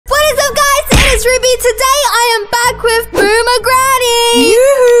guys, Ruby. Today I am back with Boomer Granny.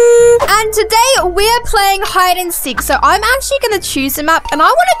 Yoo-hoo. And today we're playing hide and seek. So I'm actually going to choose a map and I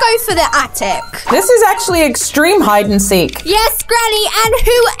want to go for the attic. This is actually extreme hide and seek. Yes, Granny. And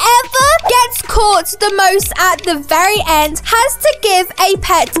whoever gets caught the most at the very end has to give a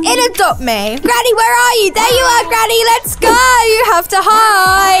pet in Adopt Me. Granny, where are you? There you are, Granny. Let's go. You have to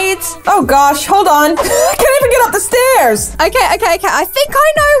hide. Oh gosh, hold on. I can't even get up the stairs. Okay. I think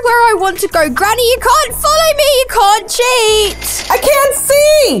I know where I want to go. Granny, you can't follow me. You can't cheat. I can't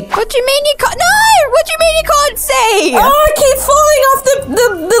see. What do you mean you can't? No! What do you mean you can't see? Oh, I keep falling off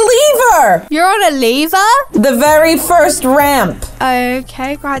the lever. You're on a lever? The very first ramp.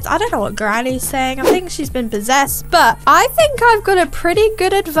 Okay, guys. I don't know what Granny's saying. I think she's been possessed. But I think I've got a pretty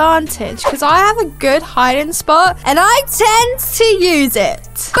good advantage because I have a good hiding spot and I tend to use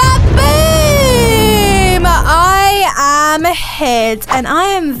it. Ba-boom! I am hid and I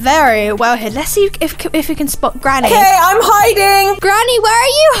am very well hid. Let's see if we can spot Granny. Okay, I'm hiding. Granny, where are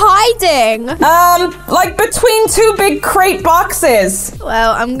you hiding? Like between two big crate boxes.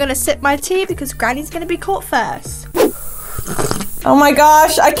 Well, I'm gonna sip my tea because Granny's gonna be caught first. Oh my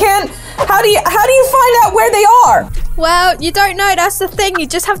gosh, I can't. How do you find out where they are? Well, you don't know. That's the thing. You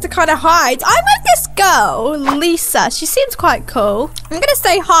just have to kind of hide. I'm with this girl, Lisa. She seems quite cool. I'm gonna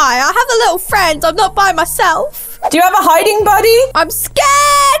say hi. I have a little friend. I'm not by myself. Do you have a hiding buddy? I'm scared.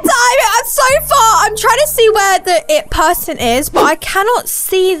 I'm so far. I'm trying to see where the it person is, but I cannot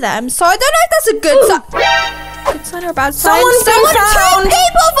see them. So I don't know if that's a good sign. Good sign or a bad sign? Someone's been found. 2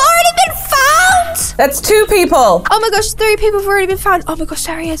 people have already been found. That's 2 people. Oh my gosh, 3 people have already been found. Oh my gosh,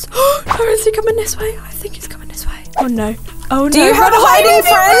 there he is. Or is he coming this way? I think he's coming this way. Oh no. Oh no. Do you have a hiding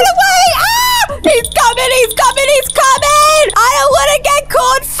friend? Run away! Ah! He's coming! He's coming! He's coming! I don't want to get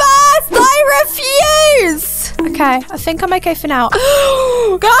caught first! I refuse! Okay, I think I'm okay for now. Guys,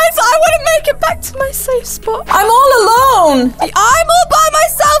 I want to make it back to my safe spot. I'm all alone. I'm all by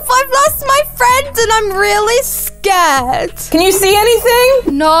myself. I've lost my friend and I'm really scared. Can you see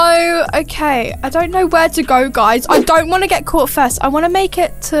anything? No. Okay, I don't know where to go, guys. I don't want to get caught first. I want to make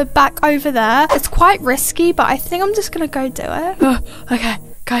it to back over there. It's quite risky, but I think I'm just going to go do it. Okay.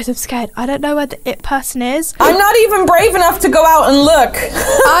 Guys, I'm scared. I don't know where the it person is. I'm not even brave enough to go out and look.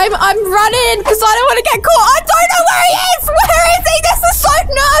 I'm running because I don't want to get caught. I don't know where he is. Where is he? This is so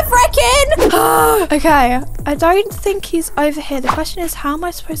nerve-wracking. Okay, I don't think he's over here. The question is, how am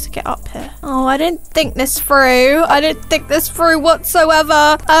I supposed to get up here? Oh, I didn't think this through. I didn't think this through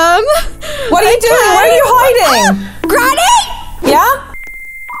whatsoever. What are you doing? Where are you hiding? Granny? Yeah?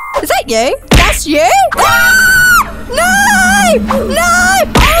 Is that you? That's you? No! No!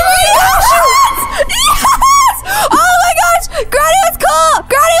 Oh, yes! Yes! Oh my gosh! Granny was caught!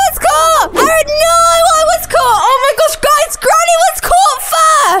 Granny was caught! No, I was caught! Oh my gosh, guys! Granny was caught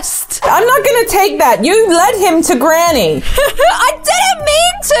first! I'm not gonna take that. You led him to Granny. I didn't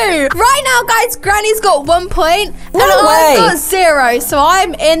mean to! Right now, guys, Granny's got 1 point and I've got 0, so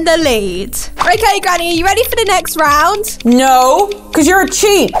I'm in the lead. Okay, Granny, are you ready for the next round? No, because you're a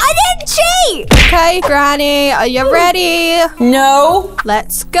cheat. I didn't cheat! Okay, Granny, are you ready? No.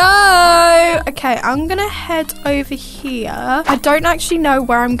 Let's go. Okay, I'm gonna head over here. I don't actually know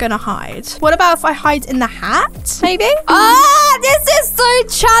where I'm gonna hide. What about if I hide in the hat, maybe? Ah, this is so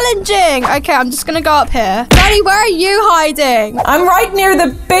challenging. Okay, I'm just gonna go up here. Granny, where are you hiding? I'm right near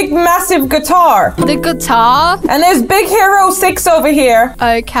the big, massive guitar. The guitar? And there's Big Hero 6 over here.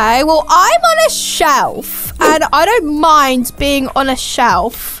 Okay, well, I'm on a shelf. And I don't mind being on a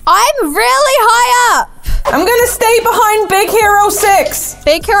shelf. I'm really high up. I'm gonna stay behind Big Hero 6.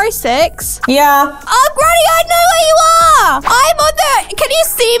 Big Hero 6? Yeah. Oh, Granny, I know where you are. I'm on the... Can you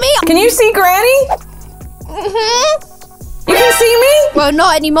see me? Can you see Granny? Mm-hmm. You can see me? Well,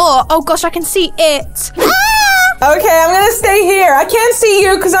 not anymore. Oh, gosh, I can see it. Ah! Okay, I'm gonna stay here. I can't see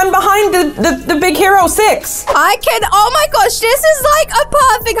you because I'm behind the Big Hero 6. I can... Oh, my gosh, this is like a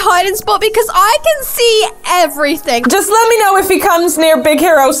perfect hiding spot because I can see everything. Just let me know if he comes near Big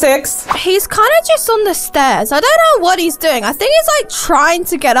Hero 6. He's kind of just on the stairs. I don't know what he's doing. I think he's like trying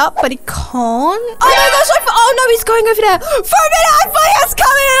to get up, but he can't. Oh, my gosh. Oh, no, he's going over there. For a minute, I thought he was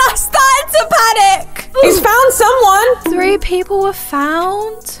coming and I started to panic. He's found someone. 3 people were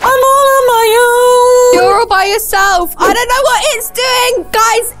found. I'm all on my own. You're all by yourself. I don't know what it's doing.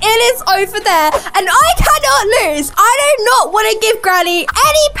 Guys, it is over there. And I cannot lose. I do not want to give Granny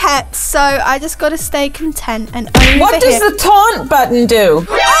any pets. So I just got to stay content and over What does the taunt button do?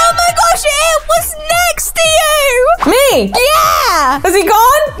 Oh my gosh, it was next to you. Me? Yeah! Is he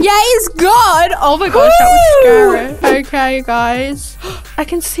gone? Yeah, he's gone. Oh my gosh, that was scary. Okay, you guys. I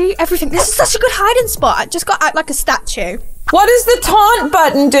can see everything. This is such a good hiding spot. I just got to act like a statue. What does the taunt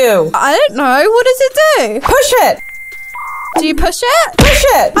button do? I don't know. What does it do? Push it. Do you push it? Push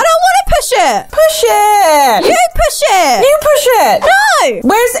it. I don't want to push it. Push it. You push it. You push it. No.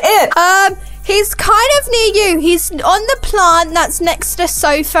 Where's it? He's kind of near you. He's on the plant that's next to the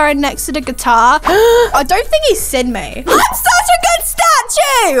sofa and next to the guitar. I don't think he's seen me. I'm such a good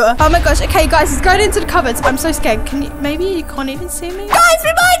statue. Oh my gosh. Okay, guys, he's going into the cupboards. I'm so scared. Maybe you can't even see me? Guys,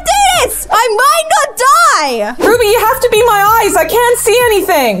 we might do this. I might not die. Ruby, you have to be my eyes. I can't see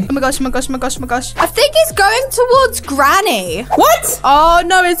anything. Oh my gosh, oh my gosh, oh my gosh, oh my gosh. I think he's going towards Granny. What? Oh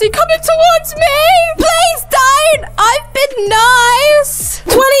no, is he coming towards me? Please don't. I've been nice.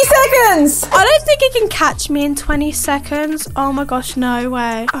 20 seconds. I don't think he can catch me in 20 seconds. Oh my gosh, no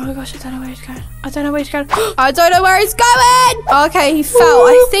way. Oh my gosh, I don't know where he's going. I don't know where he's going. I don't know where he's going. Okay, he fell.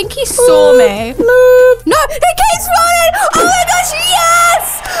 I think he saw me. No, he keeps running. Oh my gosh,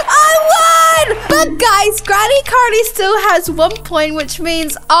 yes! I won! But guys, Granny currently still has 1 point, which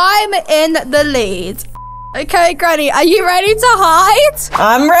means I'm in the lead. Okay, Granny, are you ready to hide?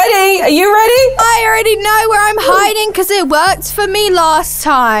 I'm ready. Are you ready? I already know where I'm hiding because it worked for me last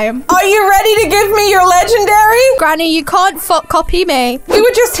time. Are you ready to give me your legendary? Granny, you can't copy me. We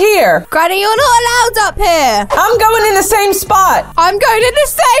were just here. Granny, you're not allowed up here. I'm going in the same spot. I'm going in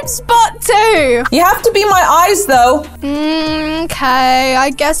the same spot too. You have to be my eyes, though. Okay, I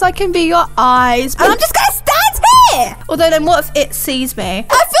guess I can be your eyes. And I'm just going to stand here. Although then what if it sees me? I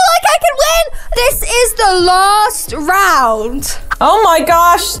feel like I can win. This is the last round. Oh my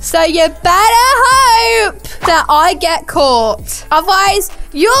gosh. So you better hope that I get caught. Otherwise,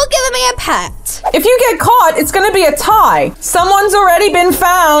 you're giving me a pet. If you get caught, it's going to be a tie. Someone's already been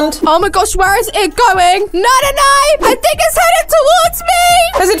found. Oh my gosh, where is it going? No. I think it's headed towards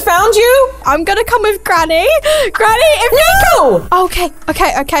me. Has it found you? I'm going to come with Granny. Granny, if you come.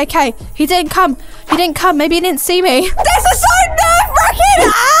 Okay. He didn't come. Maybe he didn't see me. This is so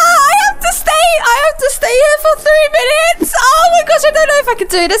nerve-wracking. I have to stay here for 3 minutes. Oh my gosh, I don't know if I can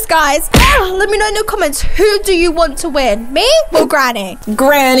do this, guys. Let me know in the comments, who do you want to win? Me or Granny?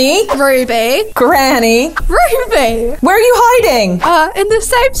 Granny. Ruby. Granny. Ruby. Where are you hiding? In the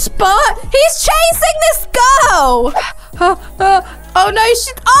same spot. He's chasing this girl. Oh no,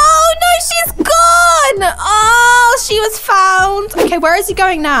 she's gone. Oh, she was found. Okay, where is he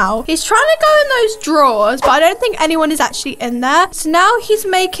going now? He's trying to go in those drawers, but I don't think anyone is actually in there. So now he's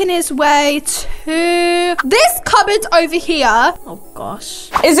making his way to this cupboard over here. Oh gosh.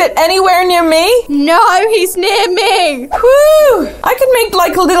 Is it anywhere near me? No, he's near me. Woo! I could make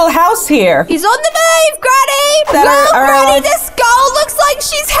like a little house here. He's on the move, Granny. Granny, this girl looks like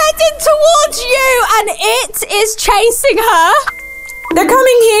she's heading towards you and it is chasing her. They're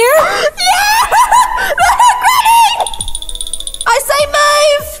coming here? Yeah! Granny! I say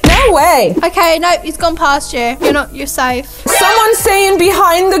move! No way. Okay, no, he's gone past you. You're safe. Someone's saying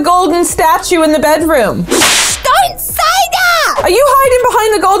behind the golden statue in the bedroom. Don't say that! Are you hiding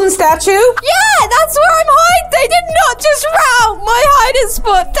behind the golden statue? Yeah, that's where I'm hiding. They did not just rout my hiding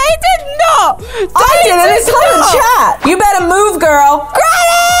spot. They did not. I did, and it's on the chat. You better move, girl.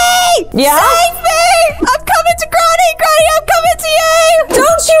 Granny! Yeah? Save me! I'm coming to Granny! Granny, I'm coming to you!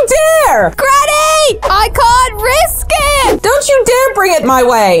 Don't you dare! Granny! I can't risk it! Don't you dare bring it my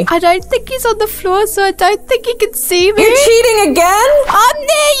way. I don't think he's on the floor, so I don't think he can see me. You're cheating again? I'm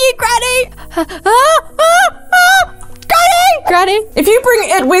near you, Granny! Granny! If you bring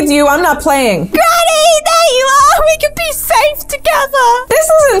it with you, I'm not playing. Granny, there you are! We can be safe together! This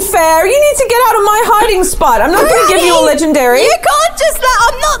isn't fair. You need to get out of my hiding spot. I'm not going to give you a legendary. You can't just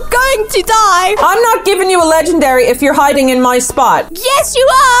I'm not going to die! I'm not giving you a legendary if you're hiding in my spot. Yes, you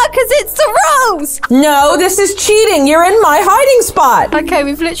are, because it's the rules! No, this is cheating. You're in my hiding spot. Okay,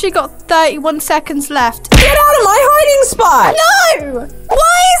 we've literally got 31 seconds left. Get out of my hiding spot! No!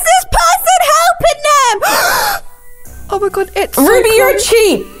 Why is this person helping them? Oh my god, it's so Ruby, close. you're a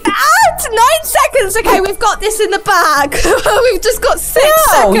cheat. 9 seconds. Okay, we've got this in the bag. We've just got 6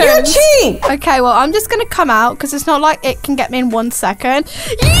 seconds. You're a cheat. Okay, well, I'm just going to come out because it's not like it can get me in 1 second.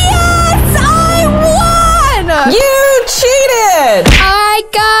 Yes, I won! You cheated.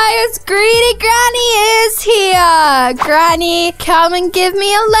 Alright, guys, Greedy Granny is here. Granny, come and give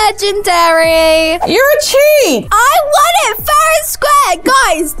me a legendary. You're a cheat. I won it fair and square.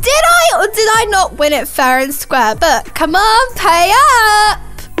 Guys, did I or did I not win it fair and square? But come on, pay up.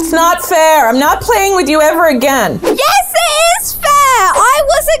 It's not fair. I'm not playing with you ever again. Yes, it is fair. I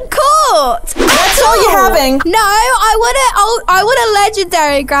wasn't caught. That's all you're having. No, I want a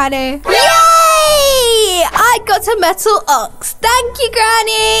legendary, Granny. Yay! I I got a metal ox. Thank you,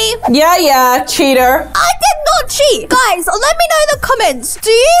 Granny. Yeah, cheater. I did not cheat. Guys, let me know in the comments. Do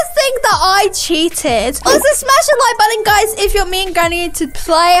you think that I cheated? Also, smash the like button, guys, if you're me and Granny to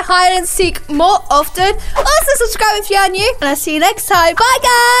play hide and seek more often. Also, subscribe if you are new. And I'll see you next time. Bye,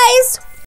 guys.